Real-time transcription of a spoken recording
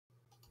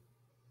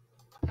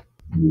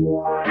Hey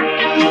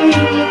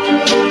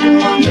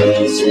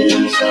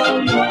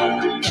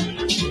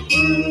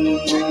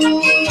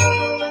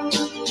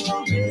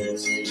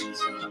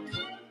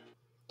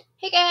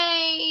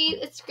guys,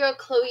 it's girl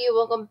Chloe.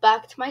 Welcome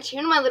back to my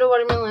channel, my little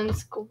watermelon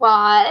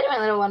squad, my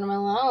little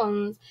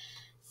watermelons.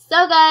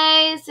 So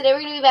guys, today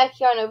we're gonna be back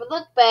here on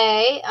Overlook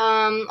Bay.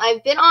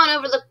 I've been on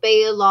Overlook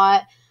Bay a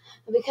lot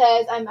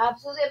because I'm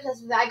absolutely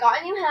obsessed with it. I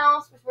got a new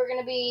house, which we're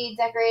gonna be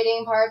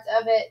decorating parts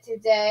of it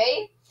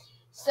today.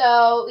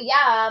 So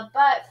yeah,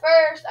 but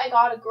first I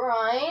got a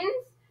grind.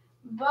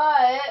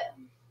 But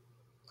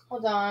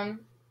hold on.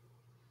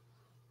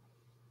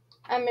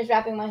 I'm just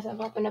wrapping myself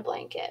up in a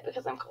blanket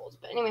because I'm cold.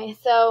 But anyway,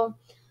 so,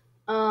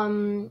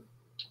 and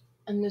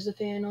there's a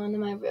fan on in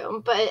my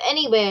room. But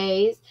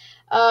anyways,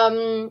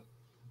 I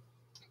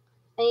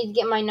need to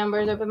get my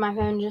numbers open. My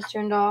phone just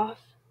turned off.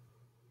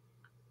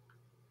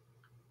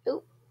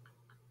 Oop.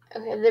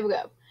 Okay, there we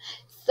go.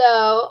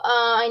 So,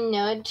 I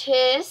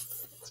noticed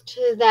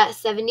that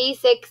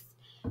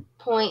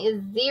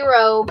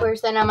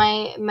 76.0% of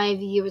my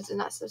viewers are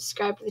not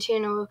subscribed to the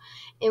channel.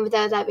 And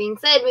without that being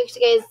said, make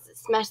sure you guys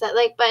smash that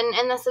like button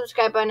and the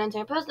subscribe button and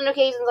turn post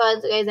notifications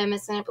on so guys I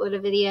miss an upload a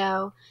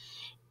video.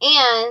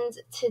 And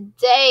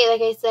today,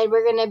 like I said,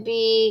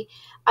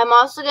 I'm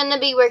also gonna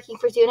be working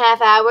for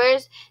 2.5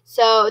 hours,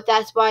 so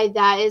that's why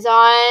that is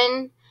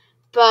on.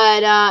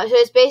 But so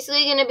it's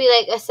basically gonna be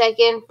like a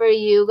second for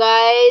you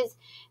guys,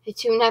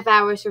 2.5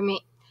 hours for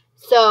me.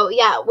 So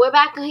yeah, we're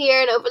back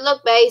here in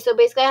Overlook Bay. So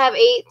basically, I have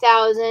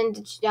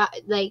 8,000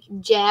 like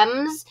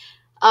gems,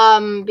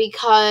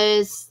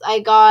 because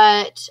I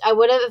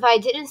would have, if I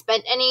didn't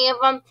spend any of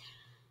them,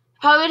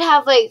 probably would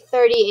have like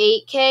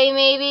 38K,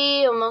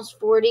 maybe almost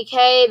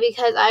 40K,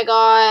 because I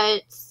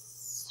got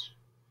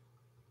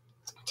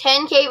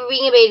 10K for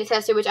being a beta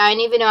tester, which I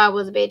didn't even know I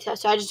was a beta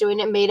tester. I just joined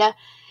it in beta,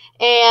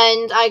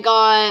 and I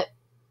got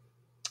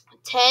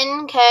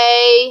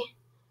 10K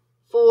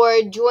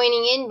for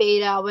joining in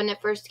beta when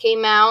it first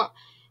came out,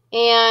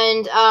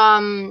 and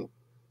then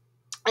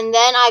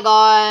I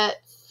got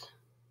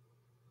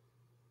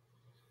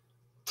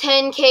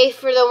 10K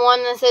for the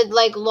one that said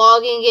like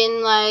logging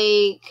in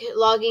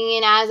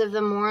as of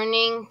the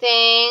morning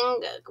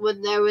thing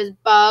when there was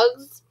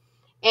bugs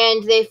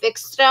and they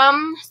fixed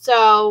them.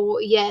 So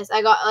yes,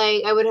 I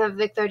would have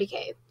like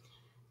 30K.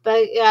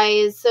 But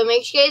guys, so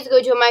make sure you guys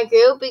go to my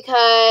group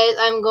because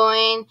I'm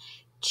going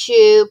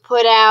to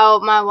put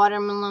out my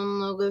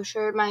watermelon logo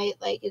shirt.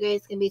 You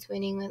guys can be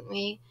twinning with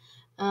me.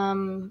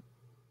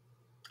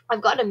 I've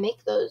got to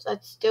make those.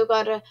 I've still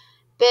got to.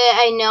 But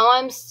I know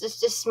I'm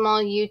just a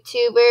small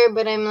YouTuber,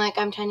 but I'm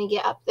trying to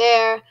get up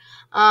there.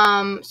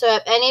 So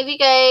if any of you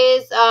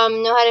guys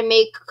know how to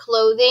make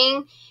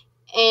clothing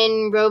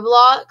in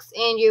Roblox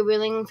and you're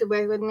willing to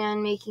work with me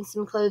on making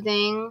some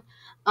clothing,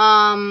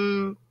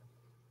 then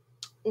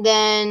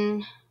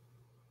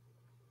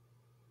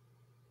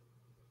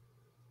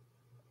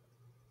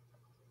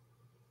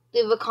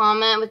leave a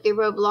comment with your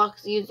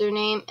Roblox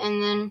username,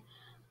 and then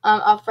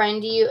I'll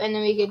friend you, and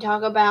then we can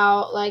talk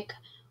about like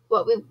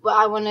what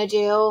I want to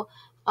do.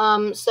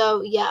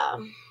 So yeah.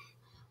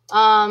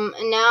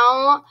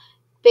 Now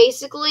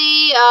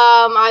basically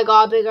I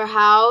got a bigger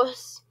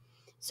house.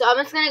 So I'm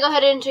just going to go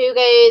ahead and show you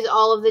guys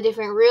all of the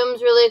different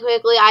rooms really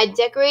quickly. I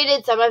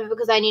decorated some of it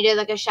because I needed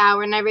like a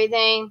shower and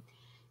everything.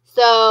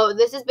 So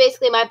this is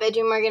basically my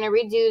bedroom. We're going to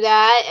redo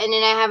that. And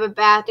then I have a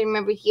bathroom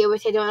over here,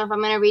 which I don't know if I'm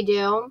going to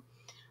redo.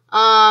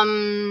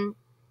 I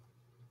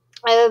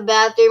have a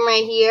bathroom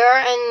right here,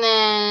 and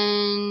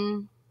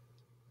then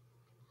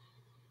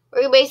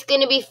we're basically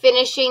going to be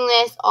finishing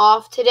this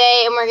off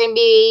today, and we're going to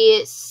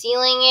be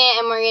sealing it,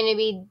 and we're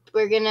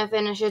going to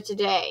finish it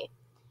today.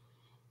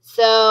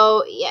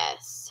 So,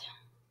 yes.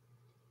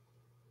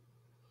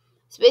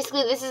 So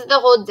basically, this is the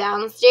whole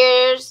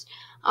downstairs.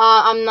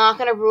 I'm not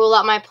going to rule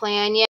out my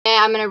plan yet.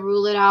 I'm going to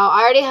rule it out.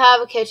 I already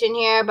have a kitchen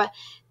here, but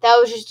that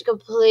was just a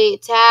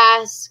complete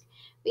task.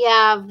 We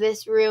have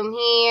this room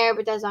here,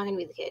 but that's not going to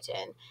be the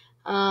kitchen.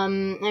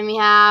 And we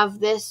have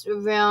this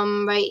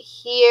room right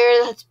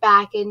here. Let's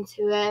back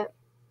into it.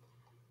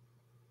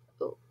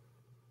 Oh,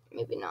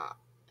 maybe not.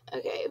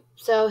 Okay,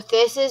 so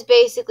this is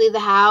basically the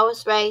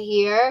house right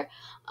here.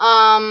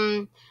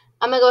 I'm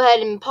going to go ahead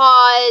and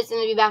pause,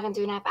 and I'll be back in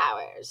 2.5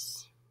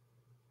 hours.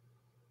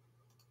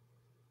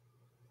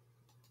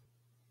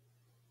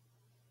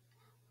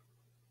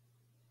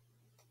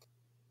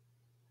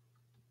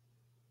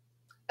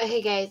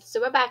 Okay, guys,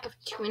 so we're back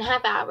after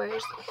 2.5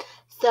 hours.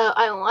 So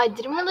I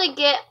didn't really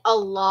get a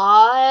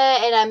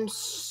lot, and I'm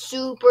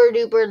super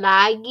duper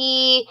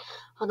laggy.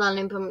 Hold on,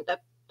 let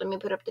me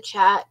put up the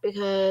chat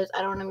because I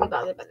don't want to be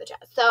bothered by the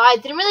chat. So I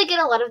didn't really get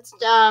a lot of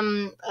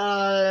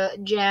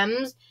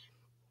gems.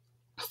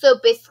 So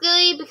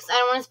basically, because I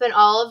don't want to spend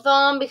all of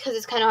them because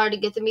it's kind of hard to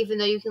get them, even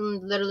though you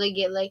can literally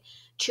get like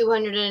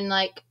 200 in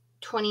like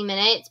 20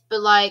 minutes.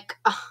 But like,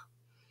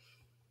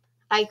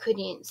 I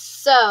couldn't.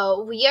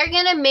 So we are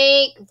gonna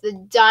make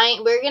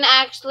we're gonna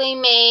actually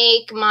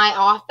make my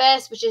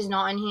office, which is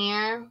not in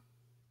here.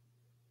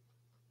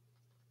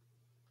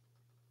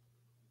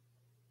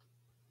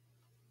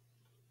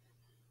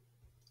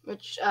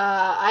 which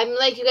I'm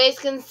like, you guys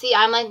can see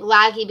I'm like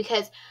laggy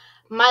because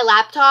my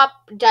laptop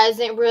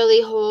doesn't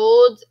really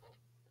hold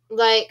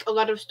like a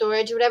lot of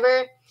storage or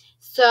whatever.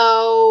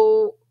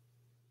 So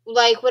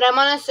like when I'm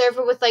on a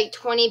server with like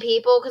 20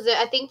 people, because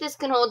I think this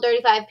can hold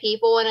 35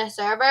 people in a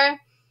server.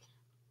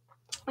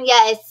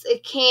 Yeah,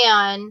 it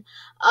can.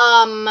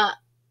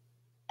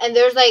 And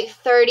there's like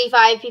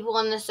 35 people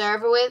on the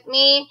server with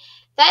me.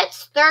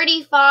 That's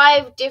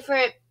 35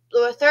 different,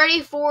 or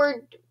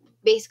 34,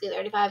 basically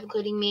 35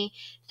 including me,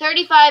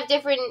 35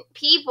 different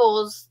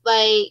people's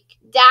like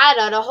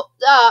data to hold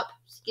up,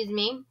 excuse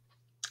me,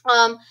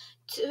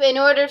 in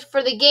order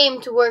for the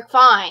game to work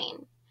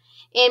fine.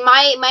 And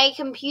my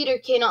computer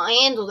cannot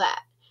handle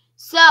that.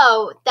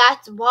 So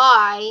that's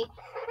why,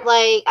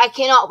 like, I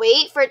cannot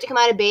wait for it to come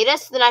out of beta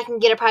so then I can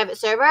get a private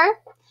server.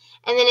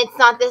 And then it's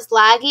not this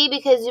laggy,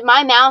 because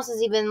my mouse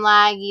is even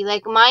laggy.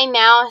 Like, my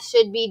mouse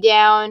should be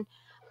down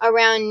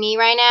around me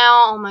right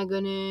now. Oh my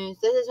goodness.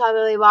 This is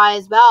probably why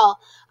as well.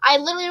 I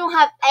literally don't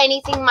have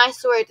anything in my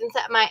storage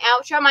except my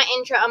outro, my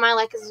intro, and my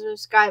like and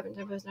subscribe and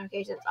turn post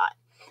notifications on.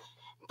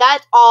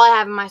 That's all I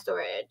have in my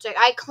storage. Like,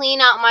 I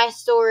clean out my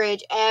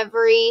storage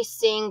every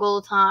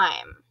single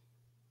time.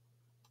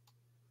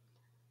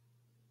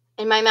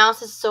 And my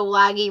mouse is so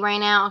laggy right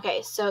now.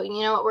 Okay, so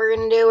you know what we're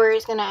going to do? We're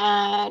just going to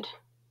add...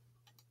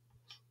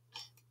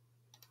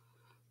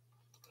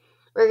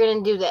 We're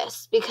going to do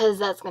this because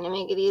that's going to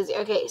make it easier.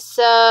 Okay,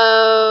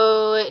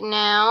 so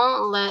now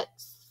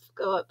let's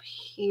go up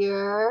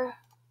here.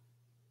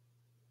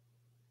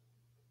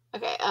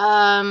 Okay,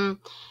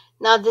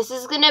 now this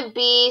is going to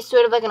be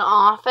sort of like an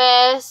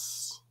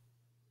office.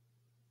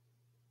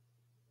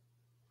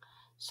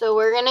 So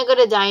we're going to go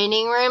to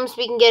dining room so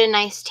we can get a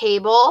nice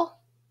table.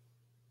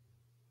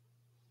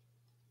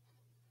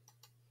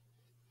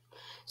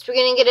 So we're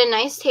going to get a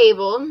nice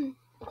table.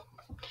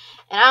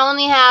 And I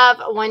only have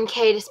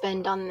 1K to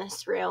spend on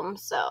this room,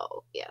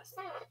 so yes.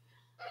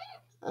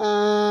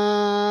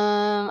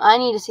 I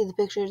need to see the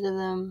pictures of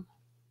them.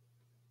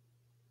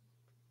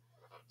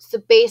 So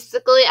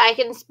basically, I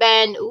can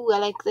spend... Ooh, I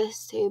like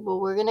this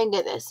table. We're gonna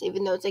get this,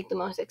 even though it's like the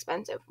most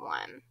expensive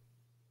one.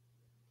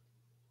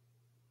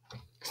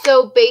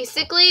 So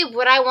basically,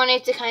 what I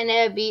wanted to kind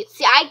of be...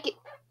 See,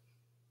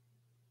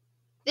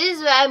 this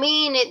is what I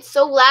mean. It's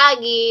so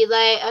laggy.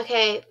 Like,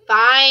 okay,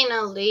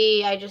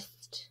 finally, I just...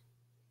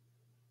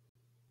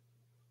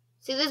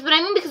 See, this is what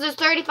I mean, because there's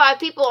 35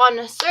 people on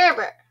the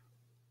server.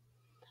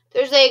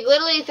 There's like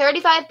literally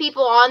 35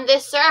 people on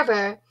this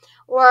server.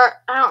 Or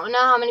I don't know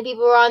how many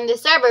people are on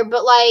this server,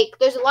 but like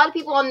there's a lot of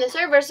people on this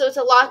server, so it's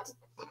a lot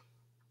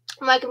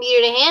for my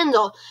computer to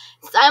handle.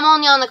 Since I'm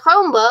only on the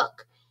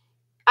Chromebook,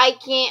 I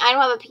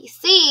don't have a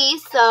PC,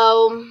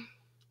 so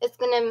it's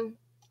gonna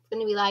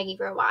be laggy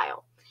for a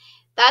while.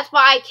 That's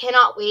why I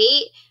cannot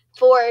wait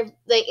for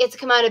like it to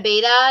come out of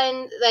beta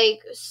and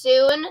like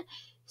soon.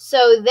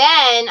 So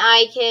then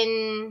I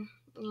can,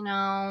 you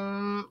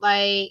know,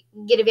 like,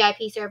 get a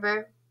VIP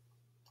server.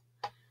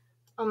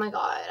 Oh my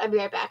god, I'll be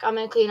right back. I'm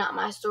going to clean up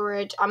my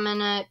storage. I'm going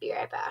to be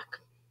right back.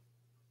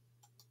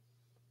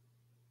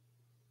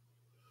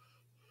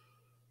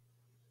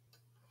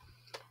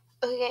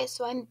 Okay guys,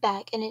 so I'm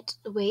back and it's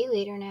way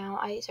later now.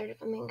 I started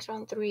filming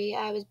around 3.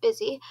 I was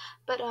busy,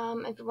 but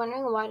if you're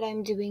wondering what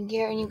I'm doing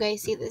here, and you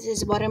guys see this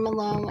is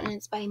Watermelon and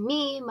it's by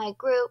me, my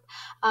group.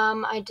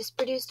 I just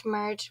produced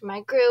merch for my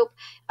group.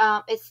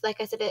 It's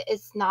like I said,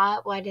 it's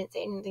not, well, I didn't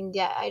say anything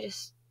yet.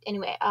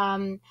 Anyway,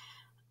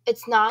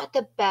 it's not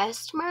the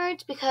best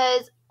merch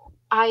because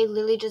I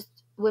literally just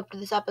whipped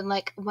this up in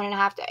like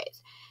 1.5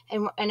 days.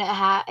 In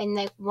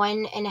like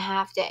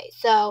 1.5 days.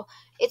 So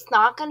it's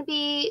not gonna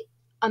be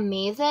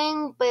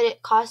amazing, but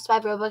it costs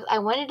 5 Robux. I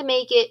wanted to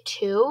make it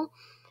 2,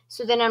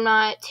 so then I'm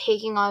not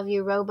taking all of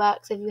your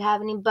Robux if you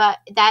have any, but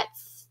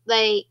that's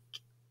the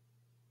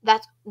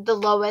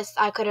lowest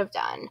I could have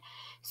done.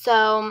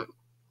 So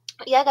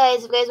yeah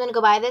guys, if you guys want to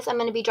go buy this, I'm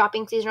going to be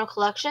dropping seasonal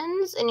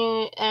collections,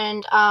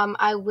 and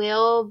I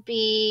will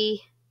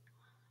be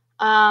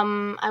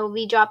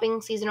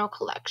dropping seasonal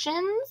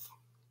collections.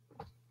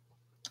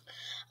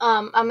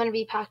 I'm going to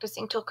be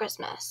practicing till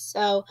Christmas.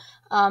 So,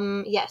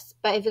 yes.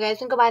 But if you guys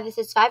want to go buy this,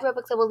 it's 5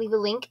 Robux. I will leave a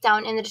link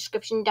down in the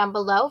description down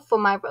below for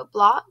my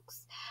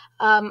Roblox.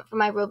 For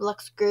my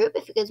Roblox group,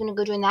 if you guys want to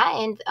go join that.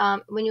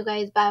 And when you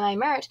guys buy my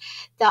merch,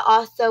 that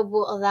also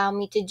will allow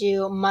me to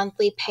do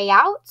monthly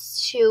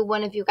payouts to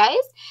one of you guys.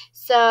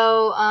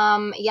 So,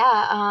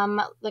 yeah,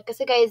 like I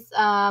said, guys,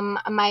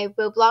 my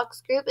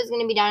Roblox group is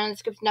going to be down in the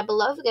description down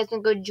below. If you guys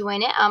want to go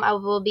join it, I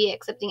will be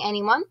accepting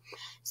anyone.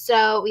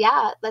 So,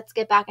 yeah, let's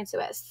get back into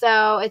it.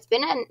 So, it's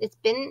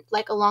been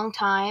like a long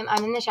time.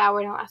 I'm in the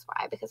shower. Don't ask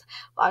why, because,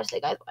 well,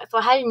 obviously, guys, so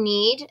I had a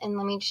need, and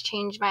let me just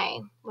change my,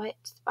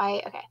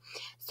 okay.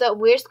 So,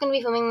 we're just going to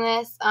be filming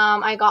this.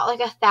 I got like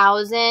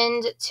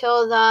 1,000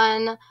 till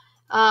then,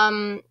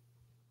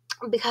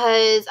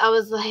 because I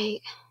was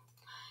like,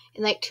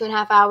 in like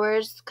 2.5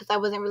 hours, because I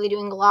wasn't really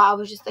doing a lot. I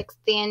was just like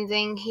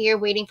standing here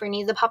waiting for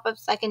needs to pop up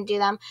so I can do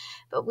them.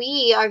 But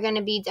we are going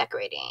to be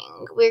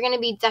decorating. We're going to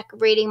be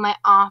decorating my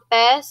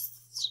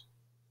office.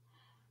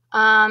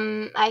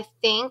 I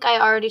think I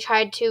already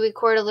tried to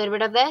record a little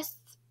bit of this,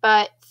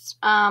 but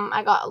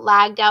I got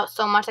lagged out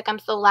so much. Like, I'm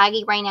so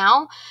laggy right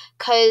now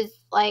because,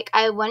 like,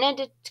 I wanted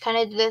to kind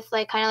of do this,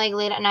 like, kind of like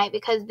late at night,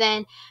 because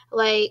then,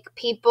 like,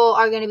 people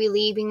are going to be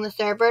leaving the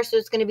server, so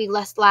it's going to be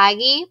less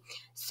laggy.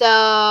 So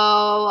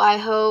I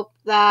hope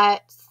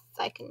that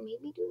I can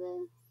maybe do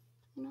this.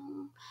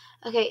 No.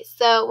 Okay,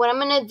 so what I'm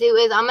going to do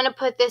is I'm going to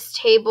put this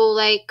table,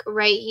 like,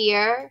 right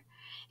here,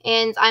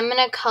 and I'm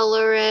going to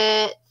color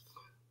it.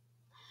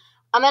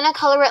 I'm going to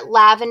color it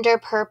lavender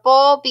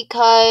purple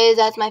because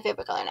that's my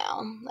favorite color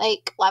now.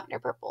 Like, lavender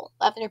purple,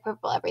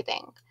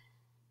 everything.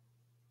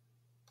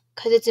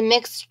 Because it's a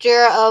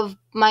mixture of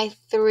my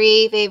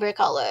 3 favorite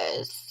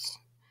colors.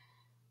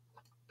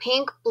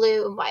 Pink,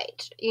 blue, and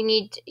white.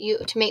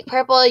 To make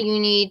purple, you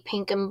need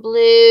pink and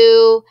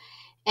blue.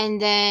 And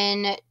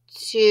then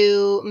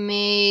to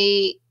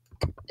make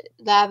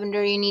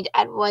lavender, you need to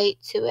add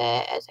white to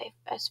it. As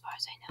far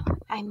as I know.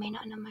 I may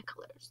not know my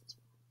colors.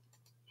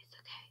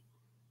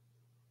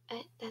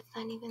 That's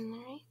not even the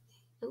right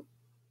thing. Oop.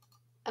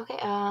 Okay,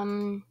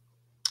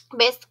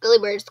 basically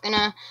we're just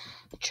gonna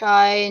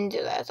try and do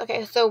this.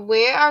 Okay, so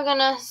we are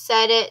gonna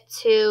set it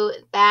to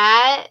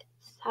that.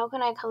 How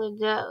can I color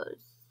those?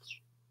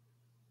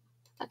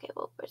 Okay,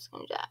 well, we're just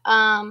gonna do that.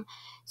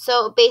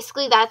 So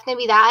basically that's gonna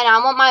be that, and I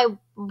want my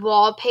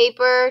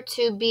wallpaper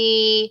to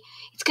be,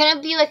 it's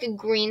gonna be like a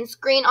green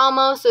screen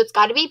almost, so it's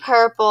gotta be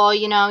purple,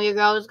 you know, your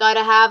girl's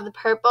gotta have the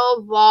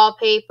purple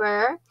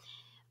wallpaper.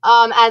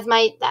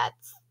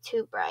 That's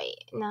too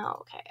bright.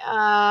 No, okay.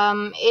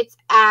 It's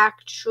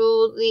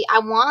actually, I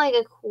want like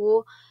a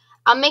cool,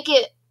 I make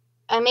it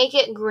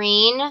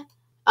green.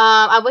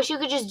 I wish you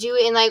could just do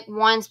it in like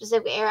one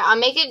specific area. I'll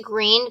make it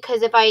green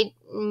because if I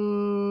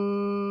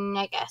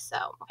guess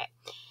so. Okay.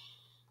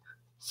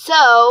 So,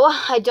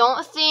 I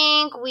don't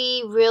think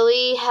we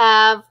really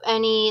have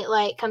any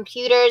like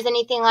computers,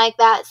 anything like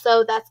that,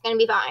 so that's going to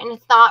be fine.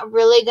 It's not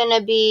really going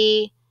to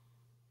be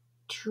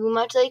too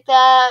much like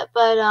that,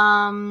 but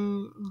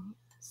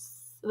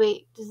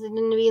wait, does it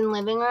need to be in the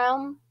living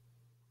room?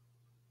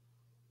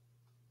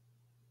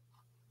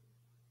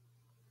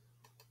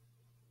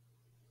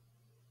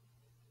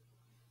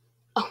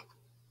 Oh.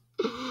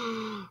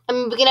 I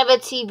mean, we can have a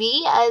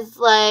TV as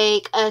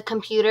like a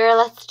computer.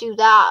 Let's do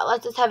that.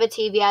 Let's just have a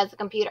TV as a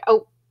computer.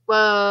 Oh,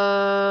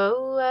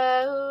 whoa,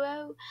 whoa,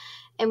 whoa.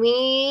 And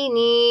we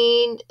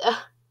need that's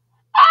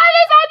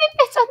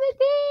on the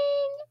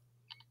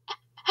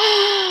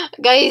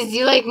thing. Guys,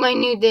 you like my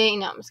new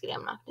thing? No, I'm just kidding.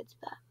 I'm not gonna do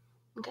that.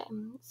 Okay,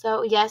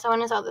 so yes, I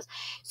want to sell this.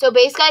 So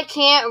basically, I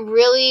can't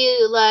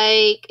really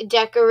like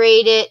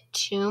decorate it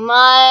too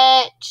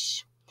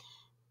much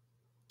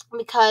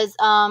because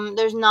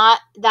there's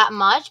not that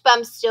much, but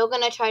I'm still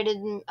gonna try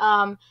to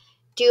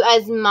do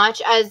as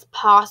much as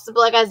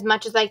possible, like as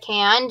much as I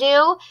can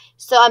do.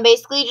 So I'm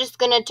basically just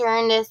gonna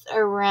turn this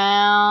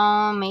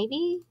around,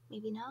 maybe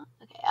not.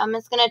 Okay, I'm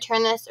just gonna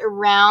turn this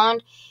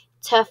around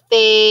to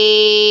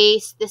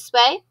face this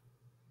way.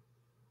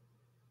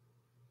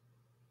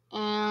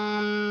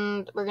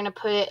 And we're going to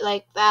put it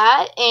like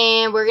that.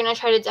 And we're going to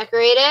try to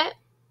decorate it.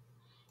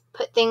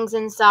 Put things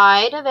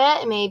inside of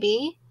it,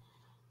 maybe.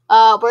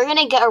 We're going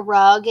to get a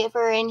rug if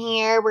we're in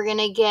here. We're going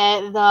to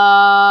get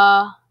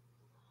the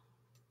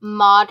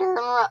modern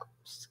rug.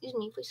 Excuse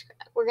me, please.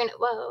 We're going to,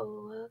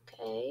 whoa,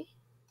 okay.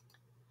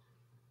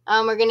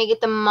 We're going to get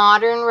the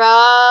modern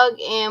rug.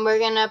 And we're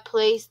going to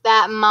place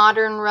that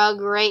modern rug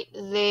right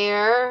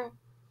there.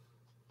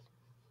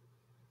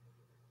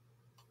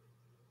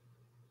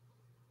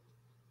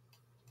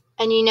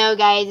 And you know,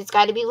 guys, it's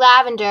got to be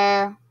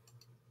lavender.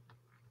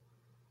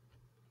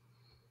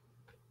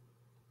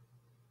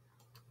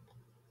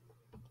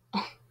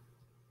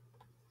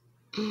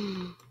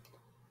 You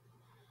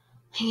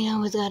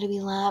know, it's got to be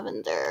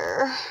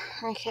lavender.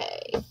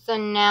 Okay, so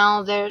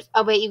now there's,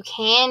 oh wait, you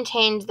can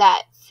change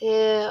that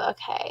to,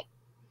 okay.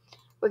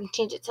 We're going to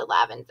change it to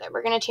lavender.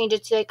 We're going to change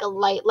it to like a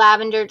light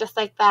lavender, just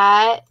like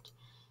that.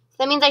 So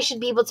that means I should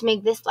be able to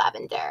make this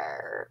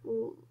lavender.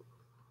 Ooh.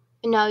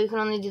 No, you can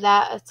only do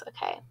that. It's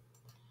okay.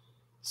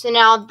 So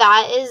now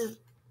that is,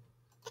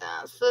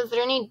 so is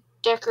there any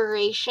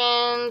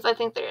decorations? I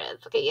think there is.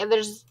 Okay, yeah,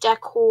 there's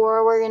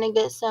decor. We're going to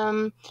get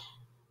some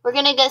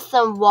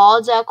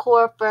wall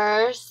decor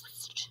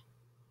first.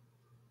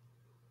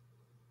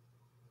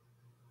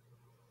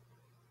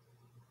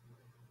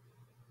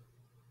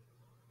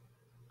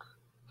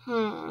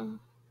 I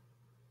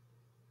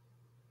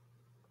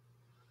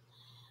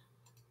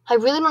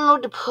really don't know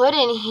what to put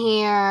in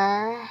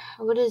here.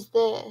 What is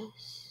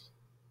this?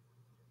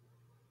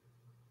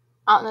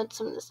 I don't know what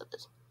some of this stuff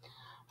is.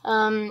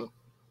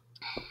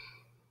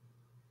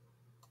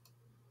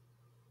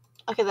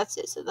 Okay, that's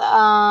it. So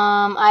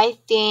I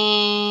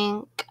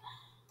think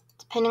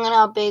depending on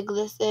how big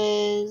this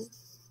is.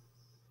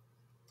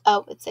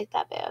 Oh, it's like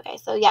that big. Okay,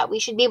 so yeah, we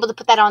should be able to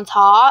put that on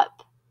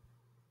top.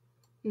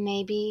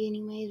 Maybe,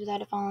 anyways,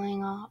 without it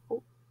falling off.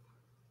 Oh.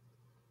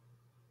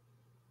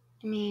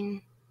 I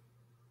mean,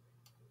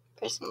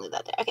 We're just gonna leave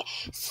that there. Okay,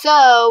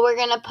 so we're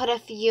gonna put a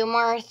few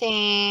more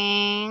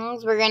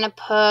things. We're gonna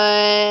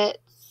put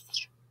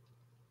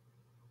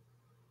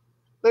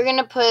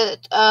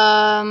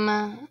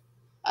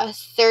a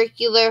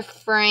circular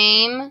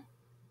frame.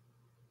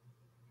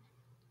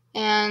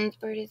 And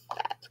where is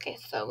that? Okay,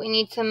 so we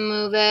need to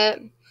move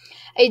it.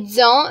 I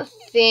don't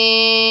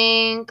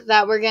think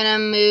we're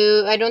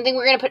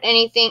gonna put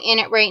anything in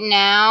it right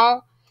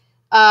now.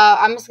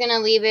 I'm just gonna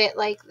leave it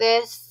like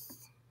this.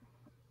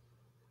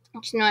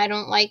 Actually, no, I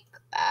don't like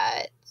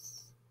that.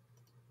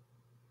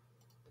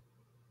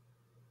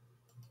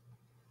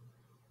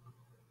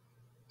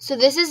 So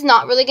this is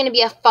not really gonna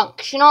be a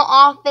functional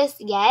office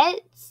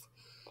yet,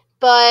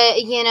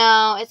 but you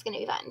know, it's gonna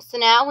be fun. So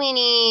now we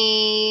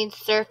need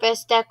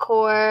surface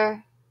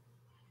decor.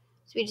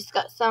 So we just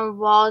got some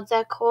wall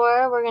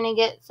decor. We're gonna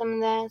get some of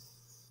this.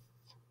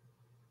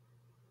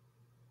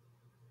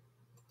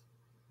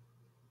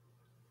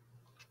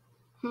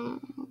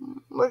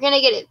 We're gonna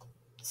get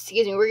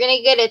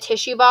a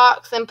tissue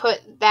box and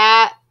put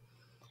that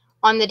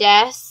on the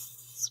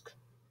desk.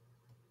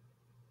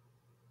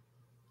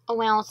 Oh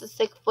wow, it's just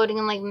like floating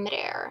in like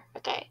midair.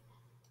 Okay.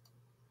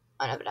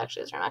 I don't know if it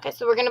actually is or not. Okay,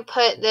 so we're gonna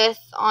put this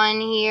on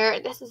here.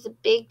 This is a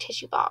big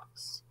tissue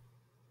box.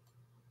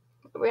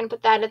 We're gonna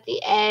put that at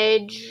the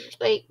edge,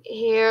 like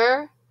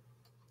here.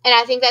 And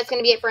I think that's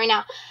gonna be it for right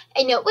now.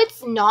 I know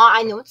it's not.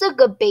 I know it's like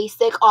a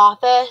basic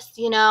office,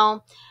 you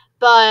know,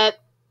 but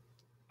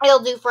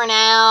it'll do for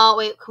now.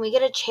 Wait, can we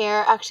get a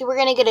chair? Actually, we're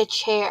gonna get a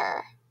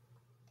chair.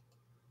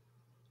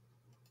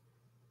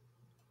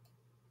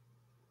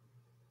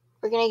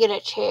 We're gonna get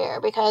a chair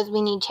because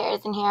we need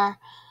chairs in here.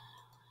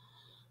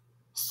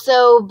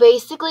 So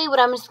basically what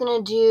I'm just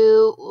gonna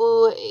do,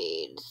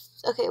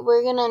 okay,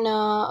 we're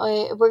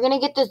gonna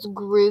get this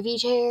groovy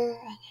chair.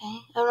 Okay,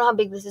 I don't know how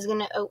big this is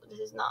gonna, this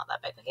is not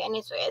that big. Okay,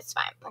 anyway, it's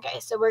fine. Okay,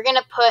 so we're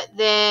gonna put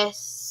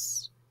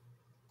this,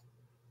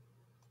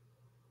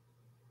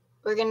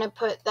 we're gonna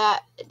put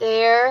that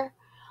there.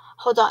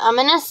 Hold on, I'm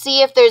gonna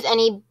see if there's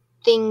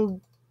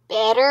anything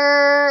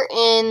better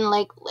in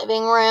like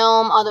living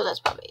room, although that's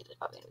probably gonna be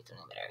something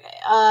better. Okay,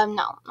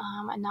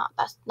 no,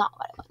 that's not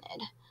what I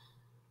wanted.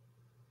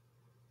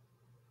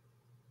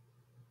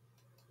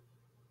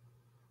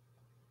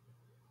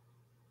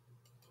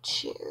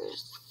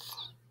 Cheers.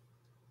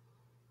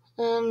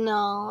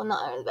 No,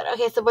 not really better.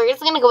 Okay, so we're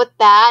just gonna go with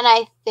that, and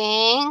I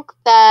think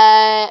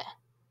that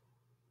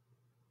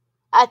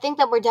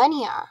we're done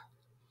here.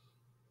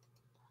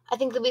 I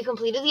think that we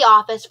completed the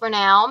office for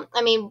now.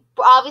 I mean,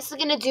 we're obviously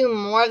gonna do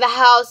more of the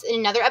house in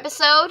another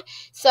episode,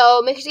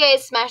 so make sure you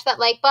guys smash that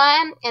like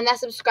button and that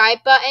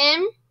subscribe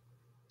button.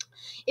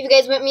 If you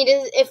guys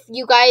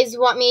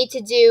want me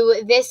to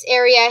do this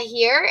area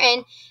here,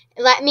 and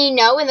let me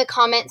know in the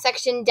comment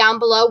section down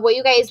below what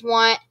you guys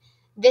want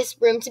this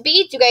room to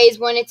be. Do you guys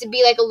want it to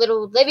be like a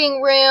little living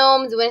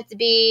room? Do you want it to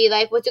be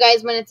like, what do you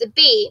guys want it to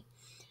be?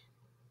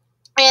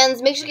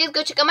 And make sure you guys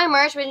go check out my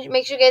merch.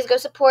 Make sure you guys go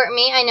support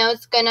me. I know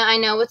it's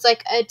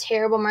like a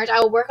terrible merch. I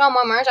will work on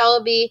more merch. I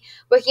will be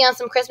working on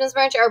some Christmas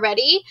merch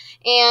already.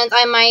 And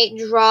I might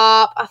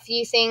drop a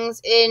few things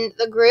in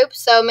the group.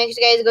 So make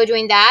sure you guys go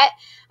join that.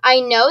 I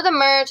know the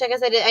merch, like I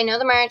said, I know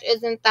the merch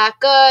isn't that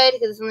good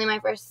because it's only my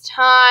first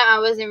time.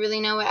 I didn't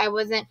really know what I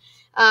was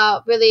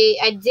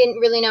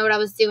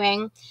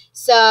doing.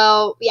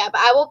 So, yeah, but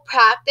I will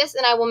practice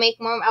and I will make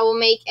more. I'll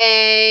make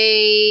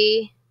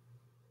a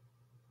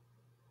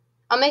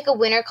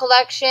winter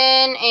collection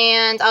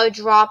and I'll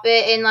drop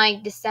it in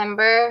like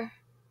December.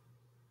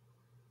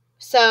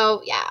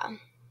 So, yeah.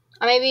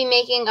 I may be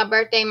making a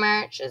birthday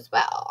merch as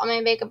well. I'm going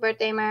to make a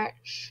birthday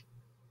merch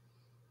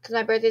because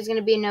my birthday is going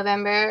to be in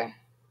November.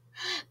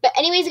 But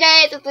anyways,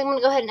 guys, I'm going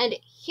to go ahead and end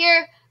it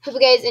here. Hope you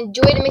guys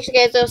enjoyed it. Make sure you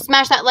guys go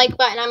smash that like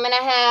button. I'm going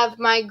to have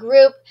my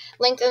group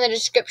linked in the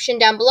description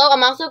down below.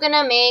 I'm also going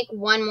to make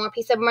one more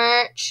piece of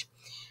merch,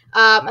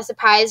 a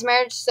surprise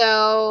merch,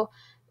 so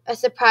a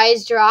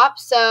surprise drop.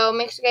 So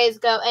make sure you guys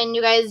go and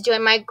you guys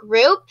join my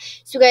group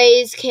so you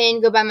guys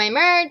can go buy my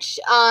merch.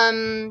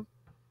 And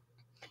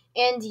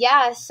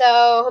yeah,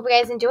 so hope you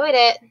guys enjoyed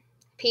it.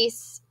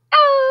 Peace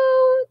out.